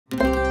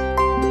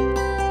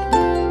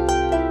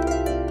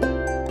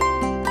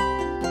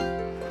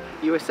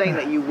you were saying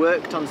that you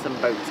worked on some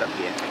boats up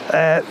here.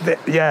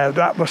 Yeah,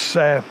 that was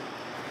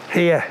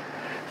here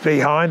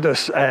behind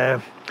us.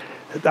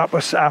 That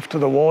was after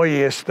the war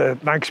years. The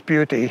Manx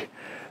Beauty,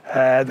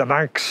 the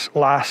Manx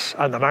Lass,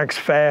 and the Manx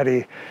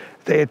Fairy.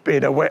 They'd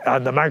been away,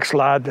 and the Manx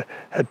Lad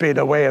had been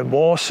away in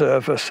war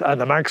service,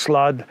 and the Manx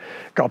Lad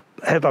got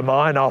hit a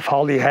mine off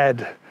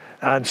Holyhead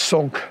and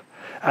sunk,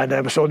 and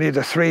there was only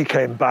the three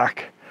came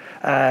back,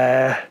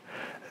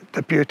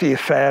 the Beauty,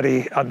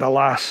 Fairy and the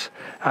Lass,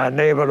 and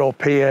they were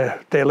up here.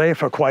 They lay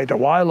for quite a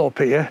while up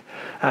here,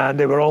 and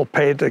they were all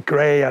painted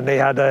grey, and they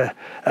had a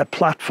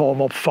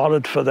platform up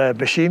forward for their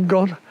machine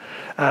gun,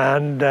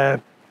 and I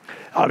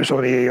was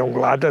only a young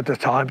lad at the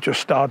time,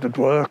 just started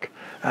work.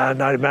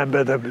 And I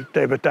remember them,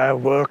 they were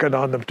down working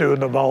on them, doing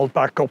them all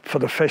back up for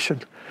the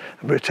fishing.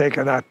 And we were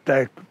taking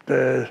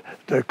the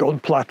gun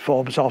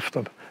platforms off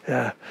them.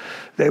 Yeah,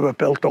 they were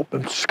built up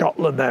in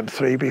Scotland, them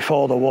three,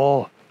 before the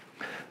war.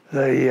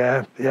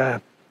 Yeah,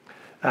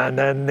 and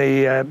then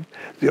the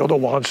other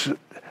ones,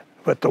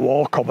 with the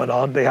war coming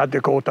on, they had to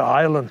go to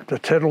Ireland, the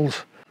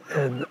Tyrrells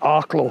in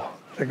Arklow,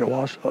 I think it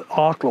was,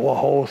 Arklow or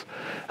Howth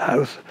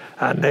House,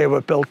 and they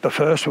were built. The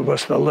first one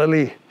was the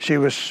Lily. She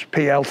was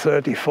PL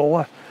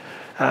 34.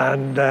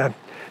 And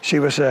she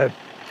was an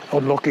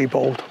unlucky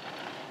boat.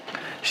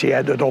 She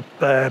ended up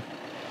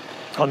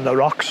on the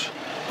rocks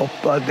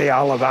up at the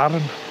Isle of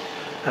Arran,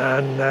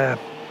 and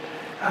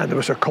there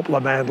was a couple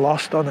of men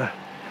lost on her.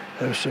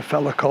 There was a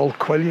fella called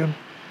Quilliam.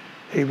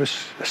 He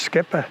was a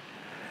skipper,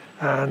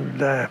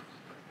 and I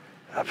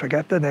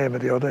forget the name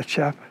of the other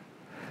chap.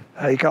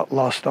 He got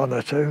lost on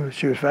her too.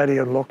 She was a very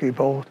unlucky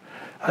boat.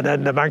 And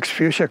then the Manx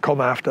Fuchsia come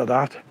after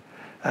that,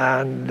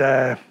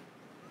 and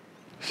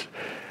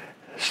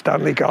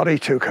Stanley Gorry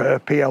took her,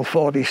 PL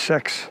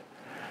 46,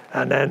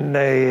 and then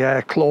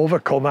the Clover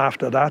come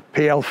after that,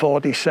 PL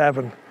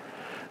 47.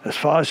 As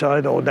far as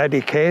I know,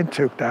 Neddy Kane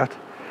took that,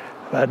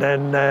 and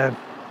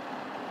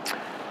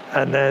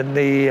then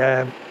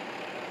the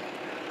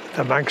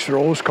Manx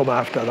Rose come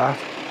after that.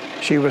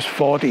 She was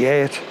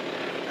 48,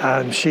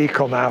 and she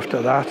come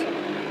after that,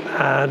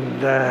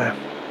 and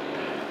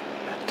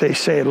they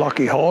say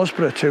Lockie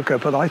Horsburgh took her,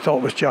 but I thought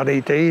it was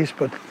Johnny Dees,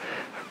 but it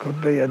could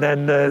be. And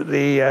then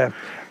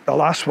the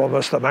last one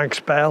was the Manx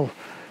Belle.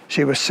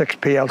 She was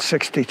 6PL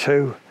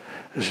 62.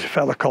 There's a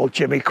fella called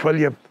Jimmy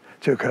Quilliam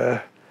took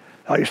her.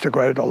 I used to go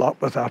out a lot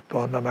with that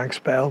on the Manx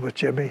Belle with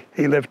Jimmy.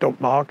 He lived up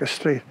Market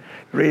Street.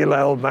 Real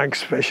old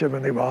Manx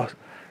fisherman he was.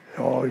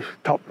 Oh, he's a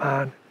top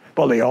man.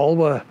 Well, they all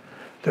were.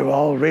 They were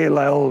all real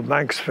old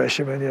Manx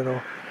fishermen, you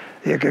know.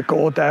 You could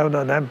go down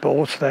on them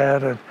boats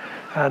there,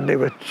 and they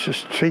would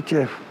just treat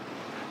you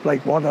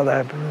like one of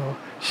them, you know.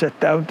 Sit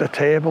down at the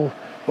table,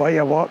 what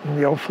you wanting,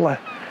 young fella,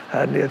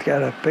 and you'd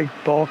get a big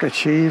bulk of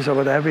cheese or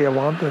whatever you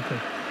wanted.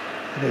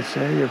 And they'd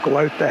say you go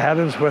out to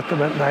herons with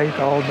them at night,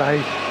 all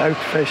night, out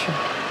fishing.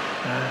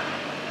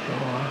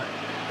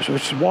 So it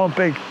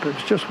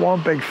was just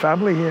one big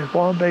family here,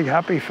 one big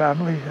happy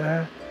family.